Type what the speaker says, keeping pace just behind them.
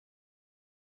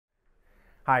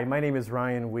Hi, my name is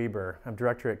Ryan Wieber. I'm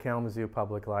director at Kalamazoo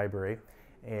Public Library.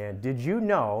 And did you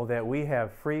know that we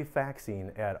have free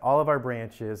faxing at all of our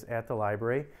branches at the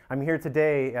library? I'm here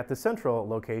today at the central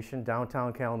location,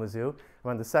 downtown Kalamazoo. I'm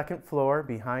on the second floor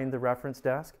behind the reference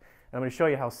desk. And I'm going to show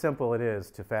you how simple it is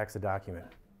to fax a document.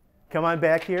 Come on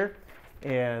back here.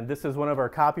 And this is one of our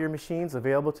copier machines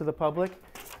available to the public.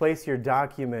 Place your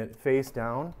document face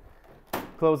down,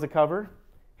 close the cover,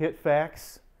 hit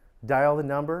fax, dial the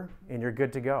number, and you're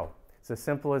good to go. It's as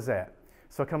simple as that.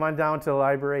 So come on down to the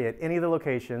library at any of the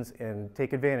locations and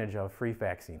take advantage of free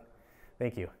faxing.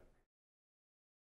 Thank you.